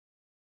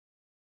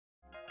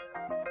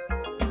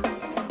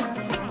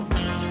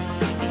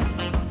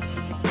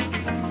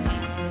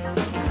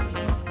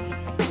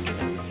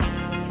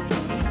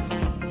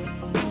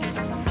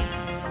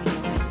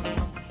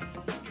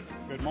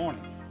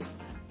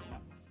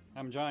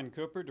I'm John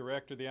Cooper,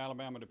 Director of the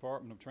Alabama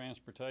Department of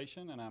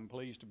Transportation, and I'm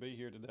pleased to be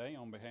here today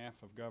on behalf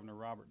of Governor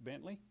Robert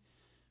Bentley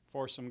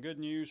for some good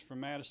news from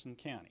Madison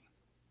County.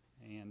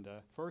 And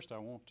first I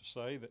want to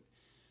say that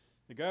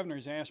the Governor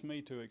has asked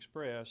me to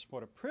express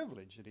what a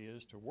privilege it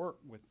is to work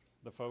with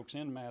the folks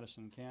in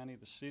Madison County,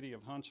 the city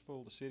of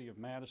Huntsville, the city of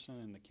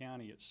Madison, and the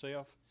county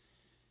itself,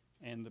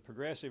 and the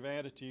progressive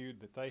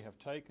attitude that they have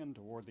taken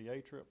toward the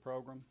ATRIP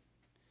program,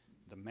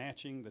 the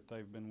matching that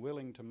they've been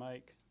willing to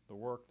make, the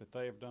work that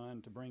they have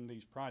done to bring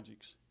these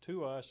projects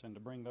to us and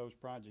to bring those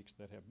projects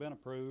that have been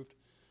approved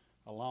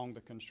along the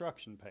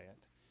construction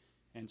path.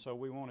 And so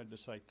we wanted to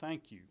say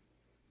thank you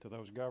to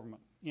those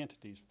government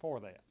entities for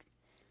that.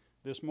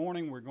 This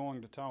morning we're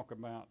going to talk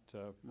about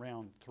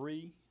round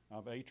 3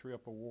 of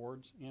ATRIP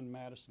awards in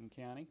Madison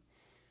County,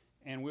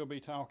 and we'll be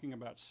talking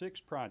about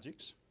 6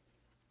 projects.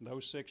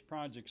 Those 6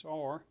 projects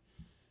are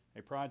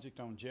a project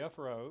on Jeff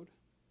Road,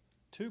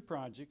 2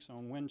 projects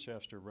on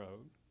Winchester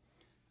Road,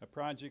 a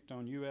project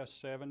on US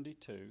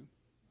 72,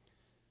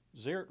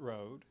 Zeret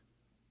Road,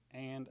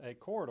 and a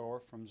corridor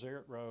from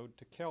Zeret Road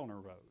to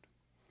Kellner Road.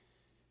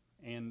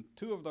 And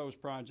 2 of those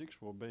projects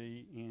will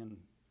be in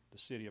the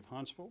city of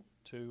Huntsville,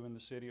 2 in the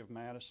city of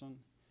Madison,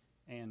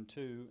 and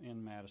 2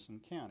 in Madison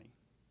County.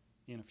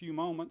 In a few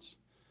moments,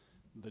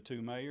 the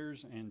 2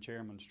 mayors and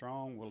Chairman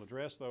Strong will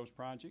address those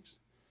projects.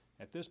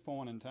 At this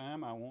point in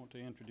time, I want to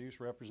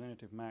introduce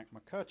Representative Mac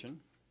McCutcheon.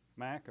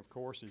 Mac, of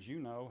course, as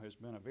you know, has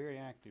been a very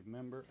active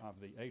member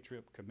of the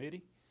ATRIP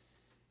committee,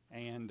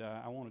 and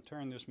I want to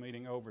turn this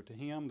meeting over to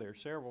him. There are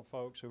several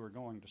folks who are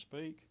going to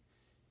speak,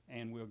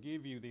 and we'll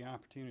give you the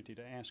opportunity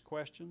to ask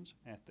questions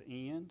at the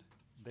end.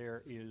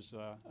 There is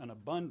an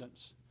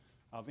abundance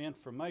of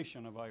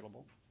information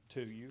available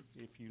to you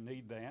if you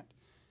need that.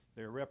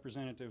 There are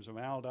representatives of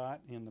ALDOT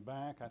in the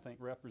back. I think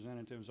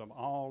representatives of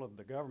all of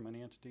the government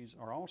entities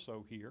are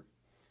also here.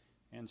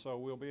 And so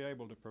we'll be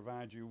able to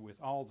provide you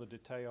with all the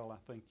detail I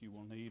think you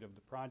will need of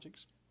the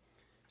projects.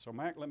 So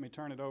Mac, let me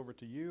turn it over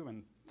to you,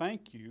 and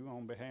thank you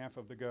on behalf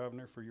of the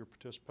Governor for your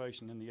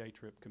participation in the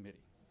ATRIP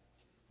committee.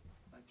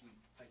 Thank you,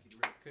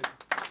 Director Cooper.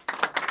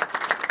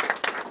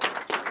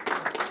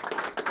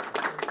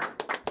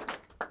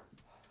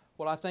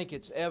 Well, I think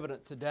it's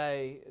evident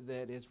today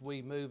that as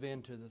we move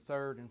into the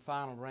 3rd and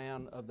final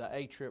round of the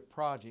ATRIP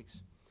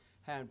projects,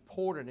 how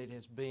important it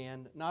has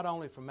been, not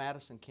only for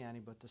Madison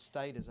County, but the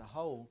state as a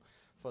whole,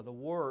 for the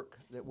work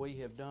that we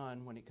have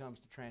done when it comes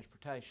to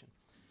transportation.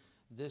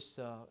 This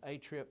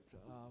ATRIP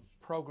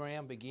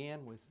program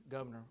began with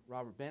Governor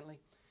Robert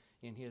Bentley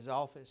in his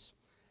office,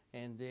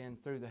 and then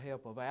through the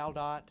help of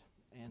ALDOT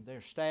and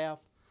their staff,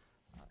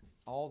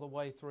 all the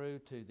way through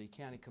to the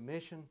County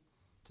Commission,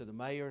 to the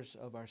mayors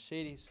of our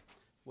cities.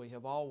 We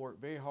have all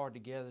worked very hard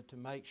together to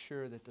make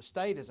sure that the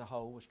state as a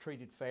whole was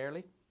treated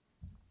fairly,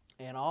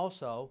 and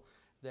also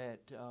that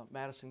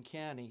Madison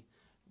County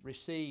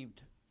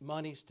received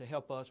monies to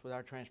help us with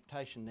our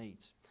transportation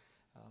needs.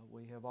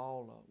 We have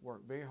all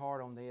worked very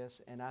hard on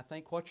this, and I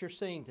think what you're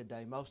seeing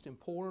today, most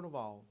important of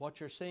all, what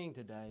you're seeing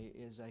today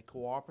is a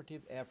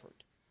cooperative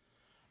effort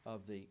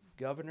of the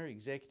governor,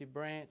 executive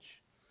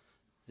branch,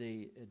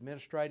 the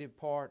administrative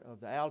part of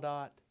the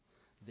ALDOT,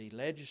 the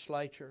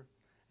legislature,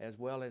 as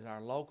well as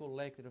our local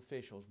elected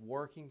officials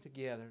working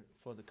together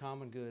for the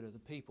common good of the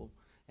people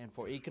and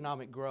for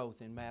economic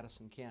growth in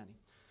Madison County.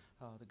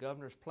 The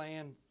governor's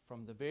plan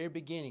from the very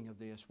beginning of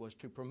this was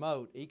to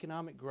promote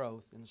economic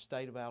growth in the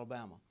state of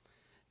Alabama.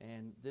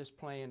 And this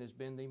plan has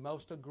been the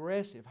most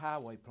aggressive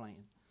highway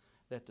plan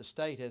that the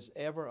state has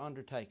ever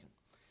undertaken.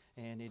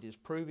 And it is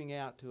proving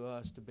out to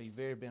us to be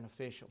very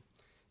beneficial.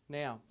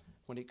 Now,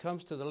 when it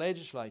comes to the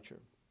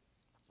legislature,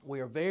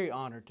 we are very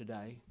honored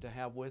today to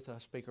have with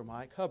us Speaker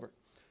Mike Hubbard,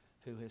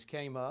 who has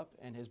came up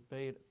and has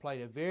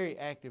played a very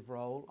active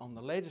role on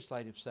the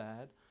legislative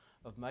side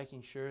of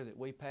making sure that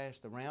we pass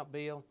the ramp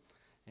bill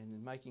and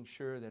then making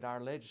sure that our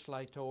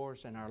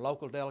legislators and our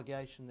local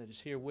delegation that is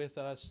here with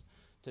us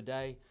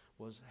today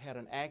had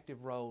an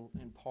active role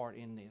and part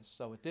in this.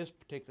 So at this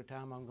particular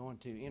time, I'm going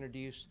to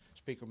introduce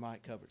Speaker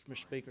Mike Hubbard. Mr.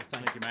 Speaker,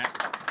 thank you. Matt.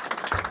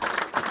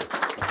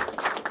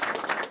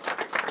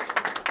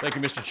 Thank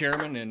you, Mr.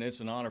 Chairman, and it's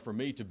an honor for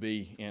me to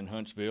be in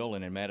Huntsville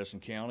and in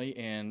Madison County.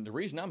 And the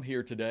reason I'm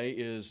here today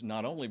is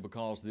not only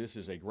because this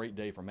is a great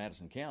day for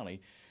Madison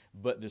County,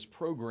 but this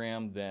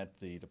program that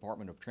the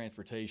Department of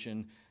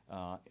Transportation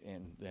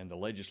and the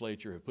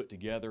legislature have put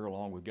together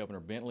along with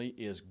Governor Bentley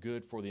is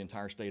good for the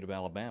entire state of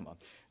Alabama.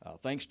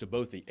 Thanks to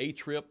both the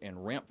ATRIP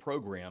and RAMP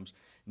programs,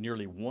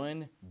 nearly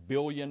 $1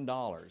 billion,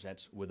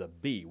 that's with a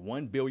B,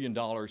 $1 billion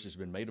has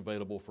been made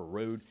available for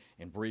road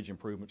and bridge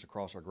improvements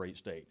across our great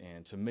state.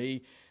 And to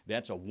me,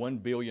 that's a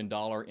 $1 billion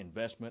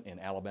investment in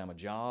Alabama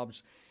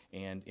jobs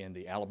and in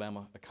the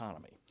Alabama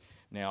economy.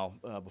 Now,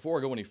 before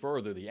I go any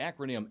further, the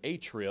acronym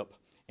ATRIP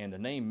and the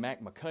name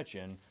Mac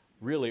McCutcheon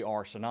really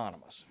are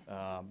synonymous.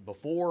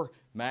 Before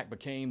Mac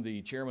became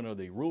the chairman of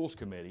the Rules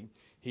Committee,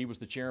 he was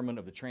the chairman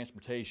of the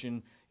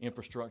Transportation,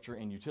 Infrastructure,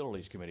 and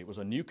Utilities Committee. It was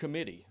a new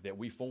committee that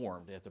we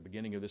formed at the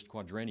beginning of this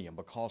quadrennium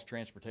because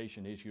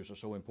transportation issues are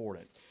so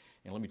important.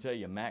 And let me tell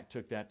you, Mac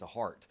took that to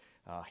heart.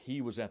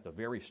 He was at the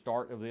very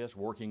start of this,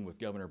 working with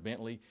Governor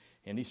Bentley,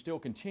 and he still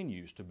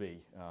continues to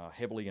be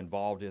heavily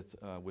involved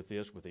with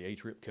this, with the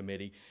ATRIP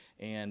committee.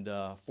 And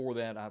for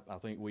that, I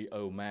think we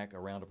owe Mac a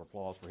round of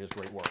applause for his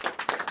great work.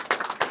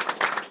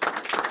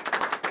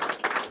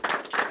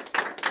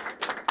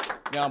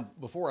 Now,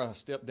 before I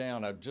step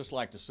down, I'd just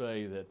like to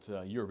say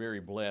that you're very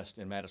blessed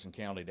in Madison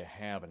County to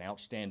have an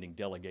outstanding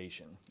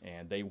delegation,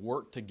 and they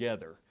work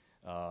together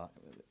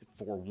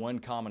for one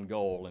common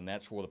goal, and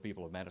that's for the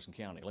people of Madison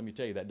County. Let me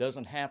tell you, that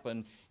doesn't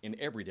happen in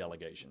every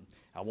delegation.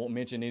 I won't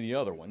mention any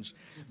other ones,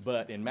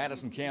 but in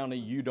Madison County,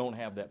 you don't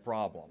have that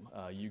problem.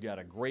 You got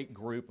a great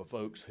group of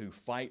folks who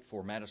fight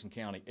for Madison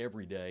County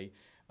every day.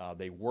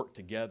 They work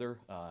together.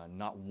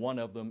 Not one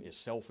of them is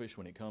selfish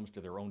when it comes to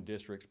their own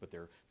districts, but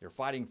they're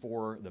fighting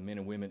for the men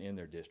and women in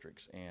their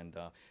districts. And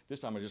this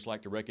time I'd just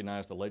like to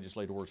recognize the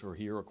legislators who are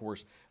here. Of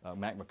course,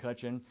 Mac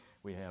McCutcheon.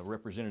 We have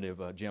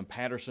Representative Jim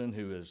Patterson,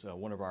 who is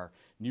one of our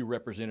new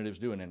representatives,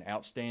 doing an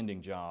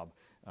outstanding job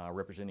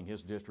representing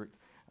his district.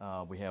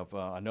 We have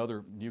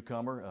another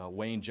newcomer,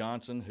 Wayne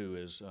Johnson, who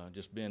has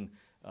just been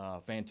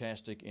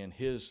fantastic in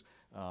his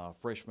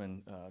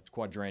freshman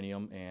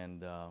quadrennium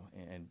and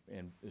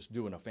is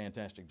doing a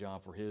fantastic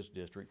job for his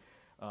district.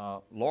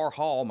 Laura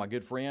Hall, my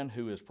good friend,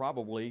 who is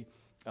probably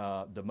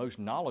the most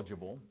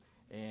knowledgeable,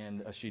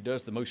 and she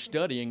does the most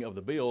studying of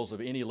the bills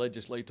of any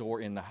legislator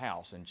in the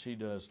House, and she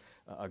does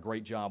a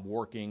great job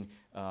working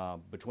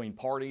between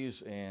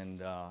parties,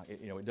 and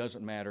it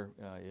doesn't matter.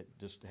 It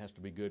just has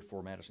to be good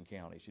for Madison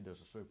County. She does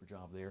a super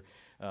job there.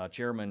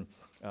 Chairman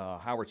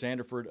Howard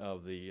Sanderford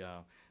of the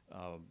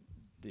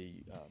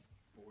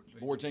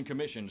Boards and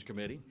Commissions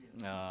Committee,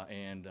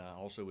 and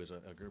also is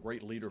a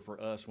great leader for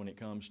us when it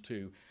comes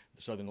to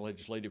the Southern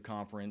Legislative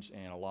Conference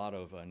and a lot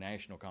of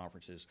national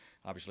conferences.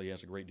 Obviously, he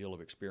has a great deal of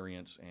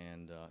experience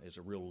and is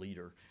a real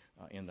leader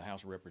in the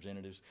House of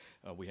Representatives.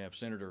 We have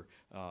Senator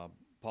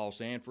Paul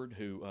Sanford,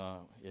 who,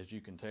 as you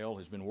can tell,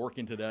 has been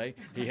working today.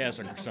 He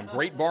has some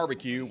great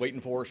barbecue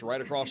waiting for us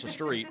right across the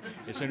street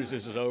as soon as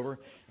this is over.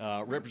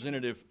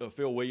 Representative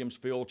Phil Williams.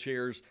 Phil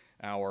chairs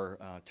our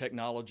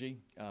Technology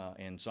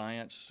and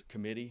Science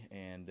Committee,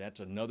 and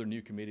that's another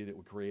new committee that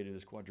we created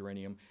this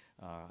quadrennium.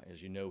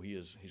 As you know,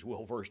 he's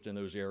well versed in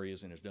those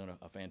areas and has done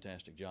a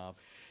fantastic job.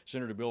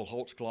 Senator Bill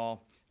Holtzclaw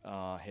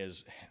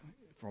has,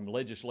 from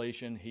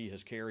legislation, he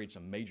has carried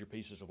some major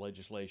pieces of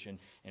legislation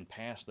and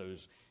passed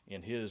those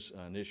in his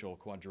initial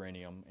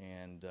quadrennium,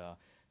 and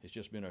has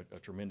just been a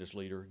tremendous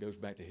leader. Goes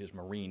back to his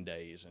Marine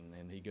days,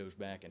 and he goes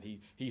back and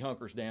he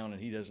hunkers down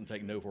and he doesn't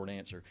take no for an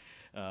answer.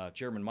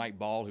 Chairman Mike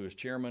Ball, who is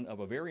chairman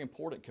of a very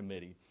important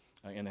committee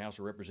in the House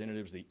of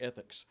Representatives, the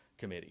Ethics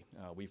Committee.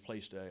 We've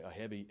placed a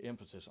heavy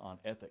emphasis on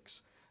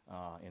ethics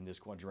in this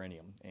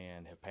quadrennium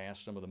and have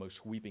passed some of the most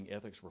sweeping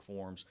ethics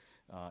reforms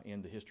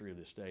in the history of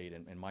the state,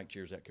 and Mike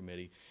chairs that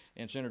committee,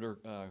 and Senator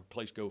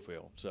Clay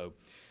Schofield. So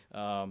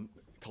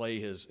Clay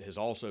has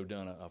also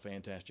done a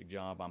fantastic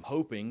job. I'm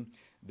hoping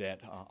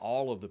that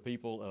all of the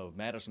people of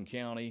Madison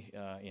County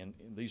in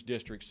these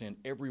districts send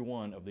every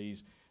one of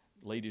these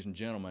ladies and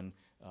gentlemen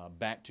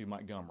back to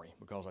Montgomery,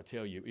 because I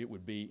tell you, it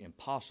would be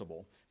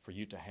impossible for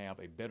you to have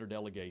a better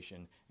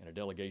delegation and a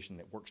delegation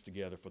that works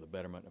together for the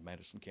betterment of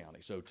Madison County.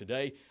 So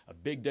today, a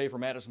big day for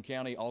Madison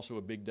County, also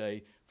a big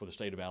day for the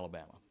state of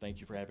Alabama. Thank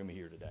you for having me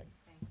here today.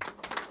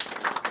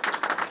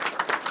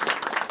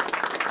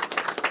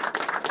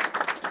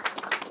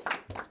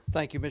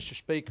 Thank you, Mr.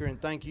 Speaker,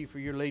 and thank you for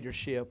your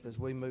leadership as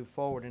we move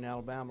forward in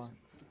Alabama,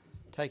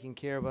 taking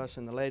care of us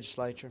in the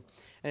legislature.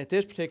 And at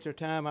this particular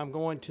time, I'm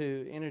going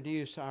to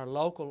introduce our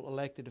local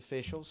elected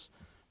officials,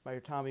 Mayor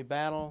Tommy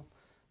Battle,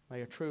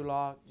 Mayor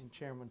Trulock, and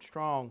Chairman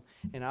Strong,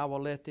 and I will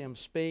let them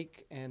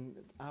speak, and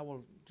I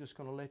will just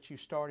going to let you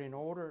start in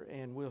order,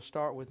 and we'll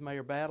start with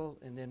Mayor Battle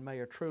and then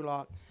Mayor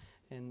Trulock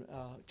and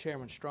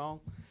Chairman Strong.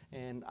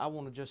 And I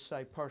want to just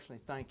say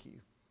personally thank you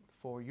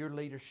for your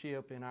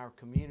leadership in our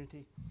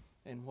community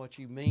and what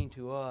you mean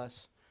to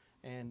us,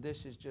 and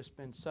this has just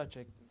been such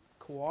a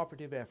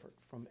cooperative effort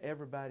from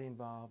everybody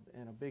involved,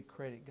 and a big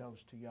credit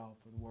goes to y'all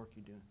for the work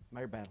you're doing.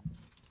 Mayor Battle.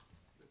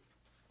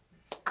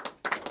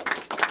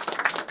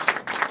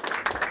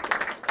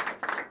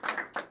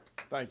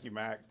 Thank you,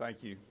 Mac.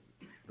 Thank you,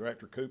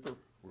 Director Cooper.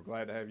 We're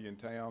glad to have you in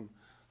town.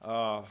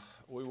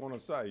 We want to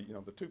say,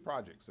 the two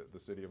projects that the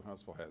city of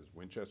Huntsville has,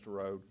 Winchester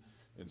Road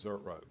and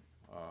Zert Road,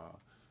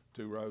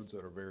 two roads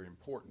that are very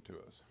important to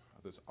us.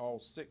 All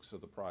 6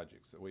 of the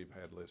projects that we've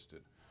had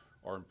listed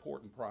are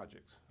important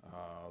projects.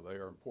 They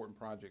are important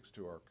projects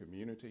to our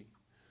community,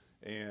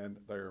 and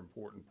they are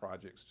important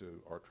projects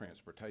to our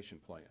transportation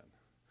plan.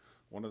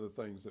 One of the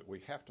things that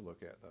we have to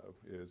look at, though,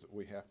 is that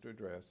we have to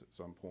address at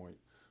some point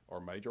our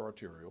major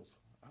arterials,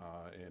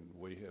 and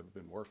we have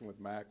been working with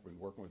Mac, been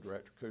working with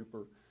Director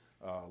Cooper.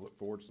 Look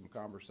forward to some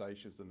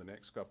conversations in the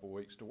next couple of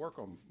weeks to work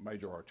on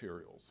major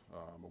arterials,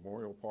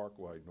 Memorial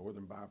Parkway,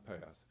 Northern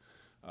Bypass,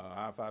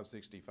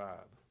 I-565.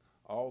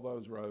 All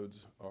those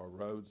roads are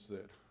roads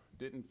that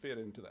didn't fit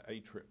into the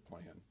ATRIP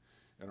plan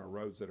and are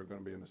roads that are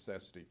going to be a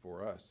necessity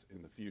for us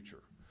in the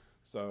future.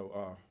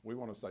 So we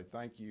want to say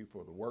thank you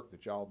for the work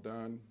that y'all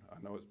done. I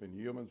know it's been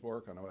yeoman's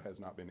work. I know it has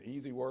not been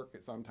easy work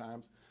at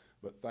sometimes,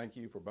 but thank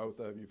you for both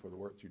of you for the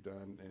work you've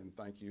done, and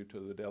thank you to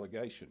the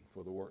delegation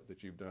for the work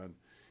that you've done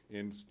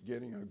in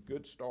getting a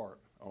good start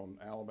on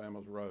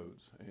Alabama's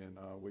roads, and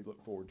we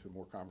look forward to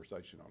more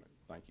conversation on it.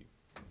 Thank you.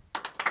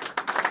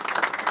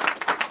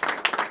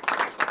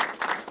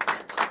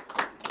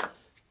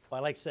 Well,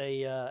 I'd like to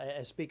say,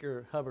 as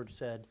Speaker Hubbard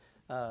said,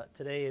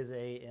 today is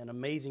an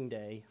amazing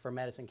day for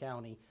Madison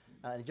County.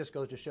 It just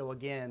goes to show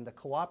again the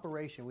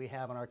cooperation we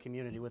have in our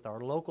community with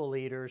our local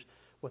leaders,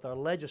 with our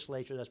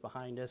legislature that's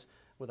behind us,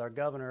 with our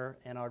governor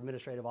and our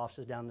administrative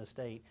offices down in the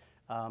state.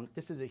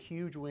 This is a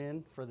huge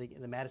win for the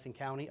Madison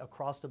County.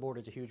 Across the board,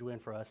 it's a huge win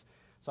for us.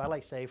 So I'd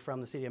like to say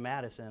from the city of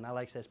Madison, I'd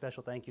like to say a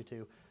special thank you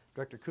to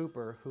Director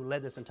Cooper, who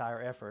led this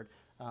entire effort,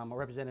 a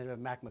representative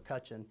Mac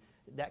McCutcheon.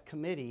 That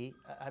committee,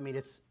 I mean,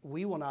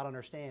 we will not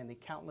understand the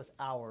countless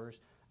hours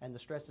and the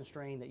stress and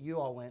strain that you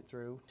all went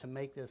through to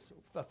make this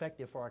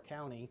effective for our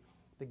county,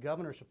 the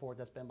governor's support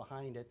that's been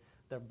behind it,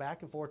 the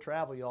back and forth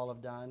travel you all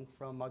have done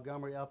from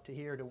Montgomery up to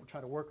here to try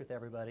to work with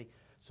everybody.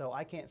 So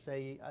I can't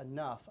say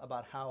enough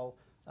about how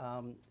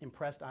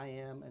impressed I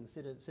am, and the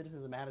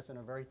citizens of Madison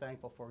are very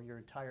thankful for your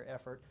entire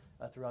effort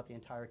throughout the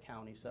entire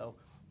county. So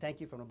thank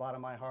you from the bottom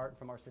of my heart,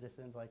 from our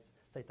citizens. I'd like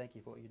to say thank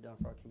you for what you've done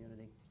for our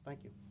community.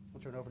 Thank you.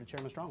 I'll turn it over to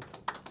Chairman Strong.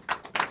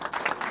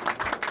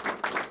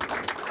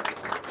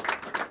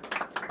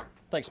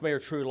 Thanks, Mayor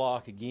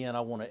Trulock. Again,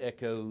 I want to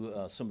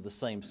echo some of the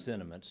same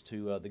sentiments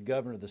to the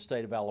governor of the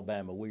state of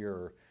Alabama. We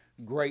are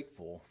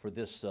grateful for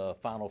this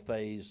final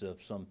phase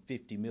of some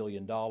 $50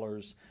 million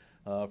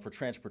for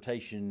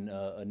transportation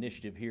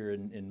initiative here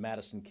in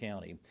Madison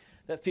County.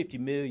 That $50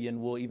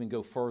 million will even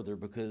go further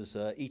because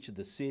each of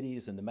the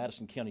cities and the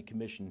Madison County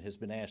Commission has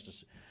been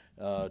asked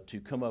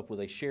to come up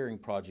with a sharing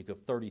project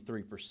of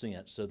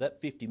 33%. So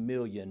that $50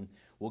 million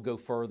will go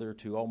further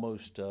to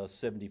almost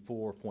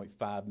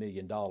 $74.5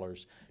 million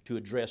to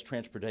address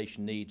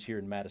transportation needs here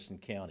in Madison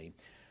County.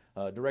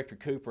 Director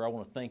Cooper, I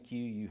want to thank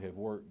you. You have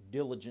worked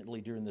diligently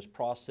during this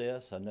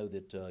process. I know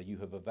that you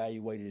have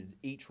evaluated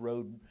each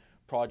road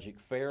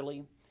project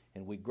fairly,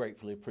 and we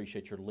gratefully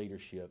appreciate your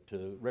leadership.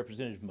 To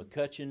Representative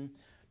McCutcheon,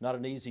 not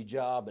an easy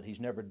job, but he's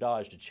never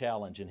dodged a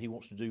challenge, and he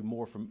wants to do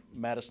more for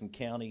Madison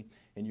County,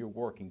 and you're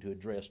working to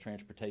address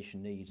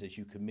transportation needs as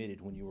you committed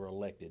when you were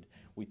elected.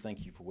 We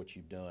thank you for what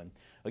you've done.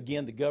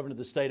 Again, the governor of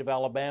the state of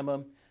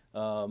Alabama,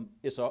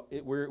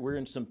 we're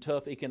in some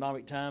tough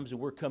economic times, and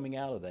we're coming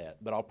out of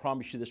that. But I'll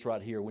promise you this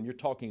right here, when you're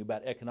talking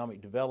about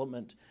economic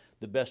development,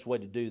 the best way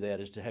to do that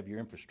is to have your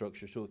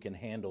infrastructure so it can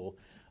handle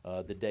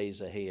the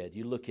days ahead.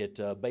 You look at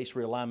base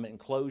realignment and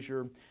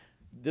closure,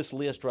 this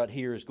list right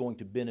here is going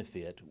to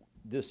benefit.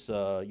 This,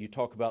 you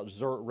talk about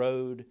Zert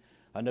Road.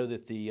 I know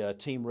that the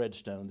Team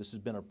Redstone, this has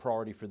been a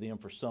priority for them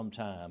for some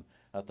time.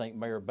 I thank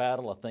Mayor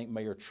Battle, I thank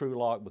Mayor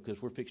Trulock,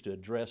 because we're fixed to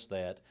address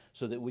that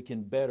so that we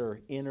can better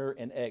enter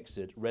and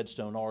exit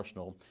Redstone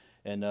Arsenal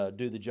and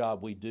do the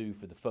job we do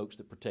for the folks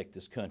that protect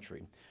this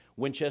country.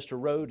 Winchester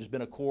Road has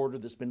been a corridor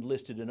that's been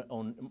listed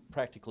on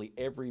practically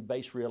every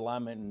base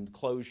realignment and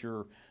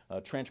closure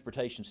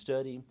transportation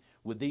study.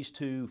 With these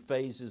two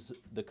phases,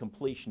 the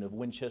completion of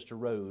Winchester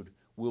Road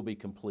will be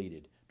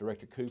completed.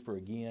 Director Cooper,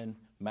 again,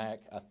 Mac,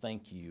 I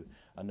thank you.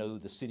 I know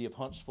the city of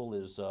Huntsville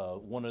is,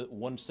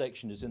 one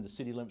section is in the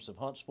city limits of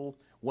Huntsville,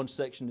 one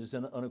section is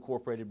in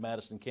unincorporated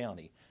Madison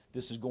County.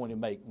 This is going to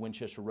make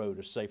Winchester Road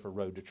a safer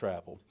road to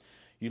travel.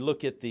 You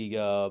look at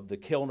the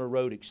Kellner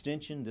Road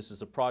extension. This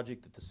is a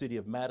project that the city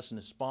of Madison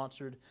has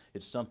sponsored.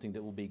 It's something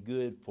that will be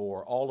good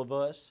for all of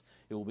us.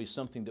 It will be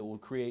something that will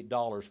create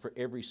dollars for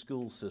every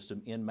school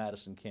system in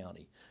Madison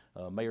County.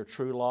 Mayor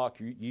Trulock,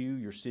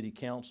 your city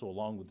council,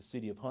 along with the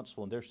city of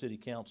Huntsville and their city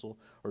council,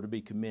 are to be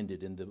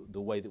commended in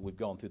the way that we've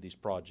gone through these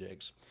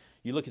projects.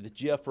 You look at the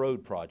Jeff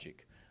Road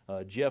project.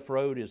 Jeff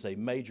Road is a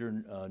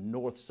major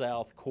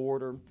north-south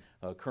corridor.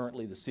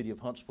 Currently, the city of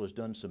Huntsville has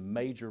done some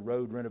major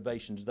road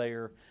renovations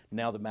there.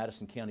 Now the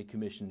Madison County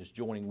Commission is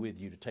joining with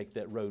you to take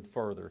that road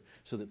further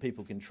so that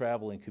people can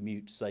travel and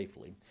commute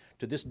safely.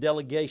 To this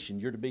delegation,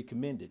 you're to be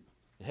commended.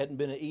 It hadn't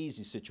been an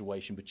easy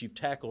situation, but you've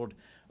tackled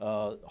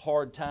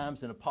hard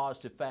times in a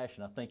positive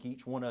fashion. I think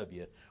each one of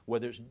you,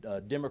 whether it's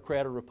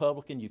Democrat or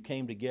Republican, you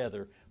came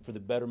together for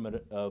the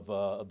betterment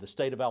of the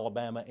state of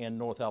Alabama and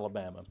North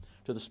Alabama.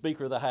 To the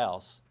Speaker of the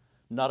House,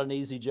 not an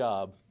easy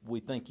job. We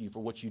thank you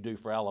for what you do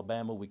for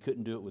Alabama. We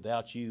couldn't do it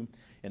without you.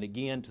 And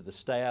again, to the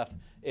staff,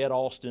 Ed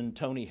Alston,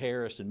 Tony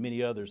Harris, and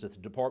many others at the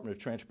Department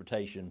of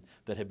Transportation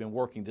that have been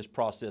working this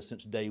process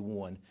since day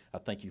one, I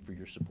thank you for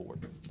your support.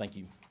 Thank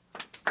you.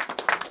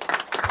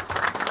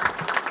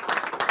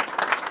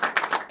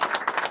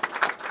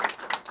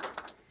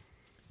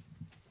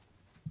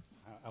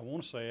 I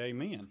want to say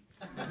amen.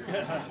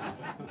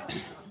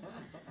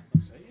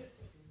 Mr.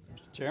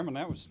 Chairman,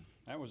 that was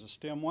a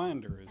stem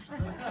winder,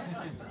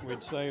 as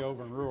we'd say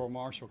over in rural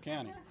Marshall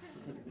County.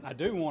 I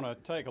do want to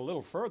take a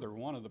little further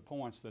one of the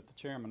points that the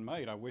chairman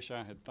made. I wish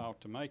I had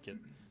thought to make it.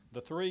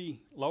 The three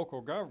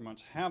local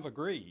governments have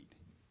agreed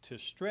to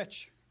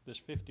stretch this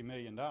 $50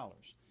 million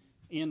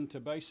into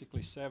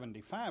basically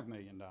 $75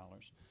 million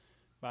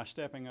by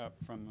stepping up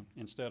from,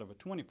 instead of a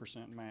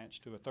 20%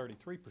 match, to a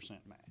 33%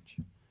 match.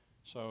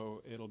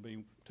 So it'll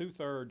be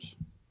 2/3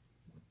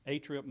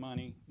 ATRIP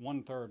money,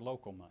 1/3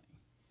 local money.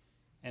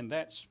 And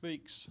that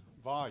speaks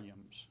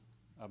volumes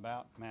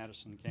about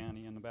Madison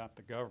County and about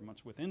the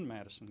governments within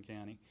Madison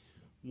County.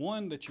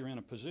 One, that you're in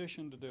a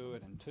position to do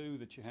it, and two,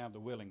 that you have the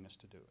willingness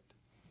to do it.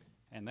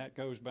 And that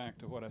goes back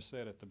to what I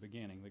said at the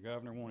beginning. The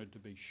governor wanted to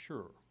be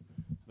sure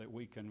that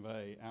we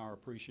convey our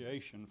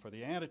appreciation for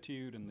the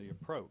attitude and the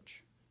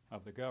approach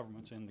of the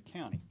governments in the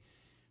county.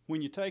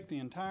 When you take the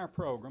entire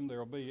program, there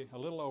will be a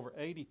little over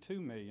 $82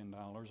 million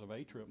of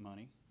ATRIP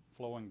money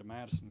flowing to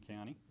Madison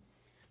County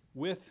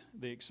with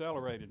the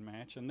accelerated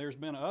match, and there's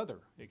been other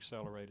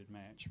accelerated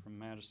match from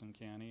Madison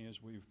County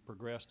as we've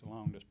progressed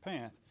along this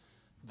path.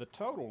 The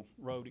total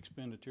road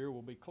expenditure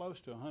will be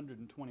close to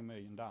 $120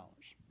 million.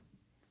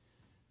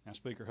 Now,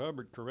 Speaker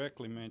Hubbard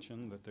correctly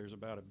mentioned that there's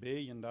about $1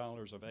 billion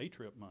of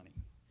ATRIP money.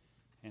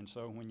 And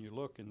so when you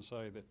look and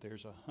say that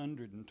there's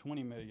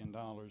 $120 million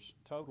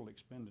total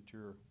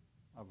expenditure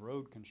of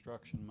road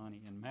construction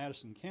money in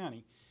Madison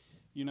County,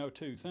 you know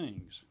two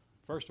things.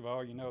 First of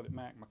all, you know that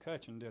Mac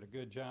McCutcheon did a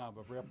good job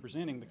of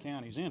representing the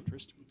county's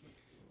interest,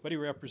 but he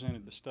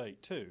represented the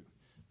state too.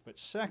 But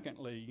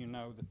secondly, you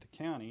know that the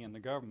county and the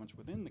governments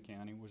within the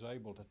county was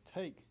able to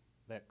take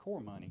that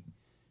core money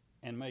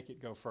and make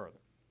it go further.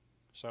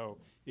 So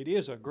it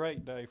is a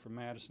great day for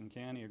Madison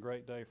County, a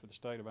great day for the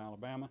state of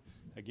Alabama.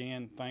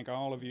 Again, thank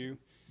all of you.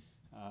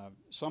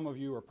 Some of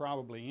you are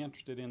probably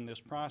interested in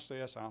this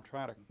process. I'll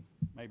try to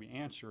maybe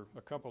answer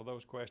a couple of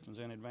those questions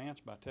in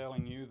advance by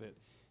telling you that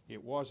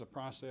it was a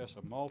process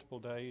of multiple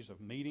days of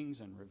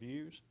meetings and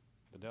reviews.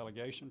 The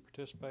delegation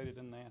participated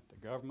in that.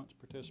 The governments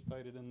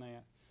participated in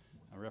that.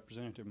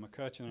 Representative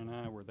McCutcheon and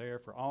I were there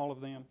for all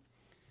of them.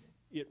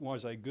 It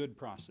was a good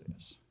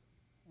process,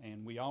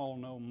 and we all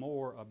know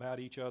more about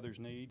each other's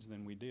needs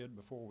than we did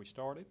before we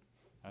started.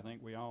 I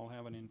think we all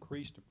have an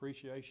increased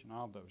appreciation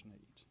of those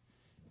needs,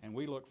 and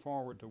we look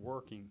forward to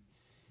working.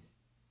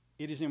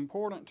 It is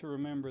important to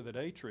remember that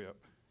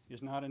ATRIP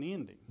is not an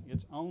ending.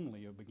 It's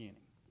only a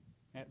beginning,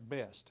 at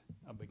best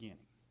a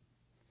beginning.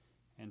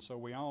 And so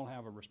we all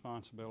have a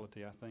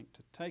responsibility, I think,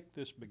 to take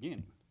this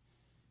beginning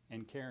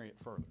and carry it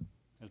further,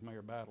 as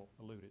Mayor Battle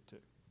alluded to.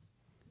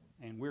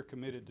 And we're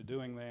committed to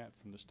doing that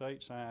from the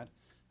state side.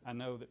 I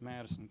know that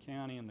Madison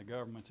County and the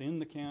governments in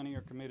the county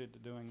are committed to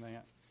doing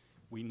that.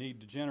 We need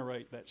to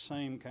generate that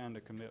same kind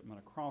of commitment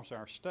across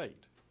our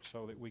state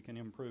so that we can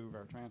improve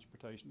our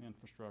transportation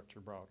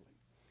infrastructure broadly.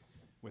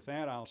 With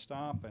that, I'll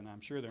stop, and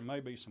I'm sure there may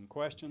be some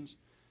questions,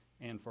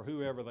 and for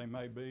whoever they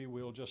may be,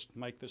 we'll just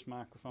make this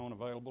microphone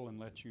available and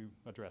let you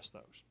address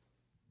those.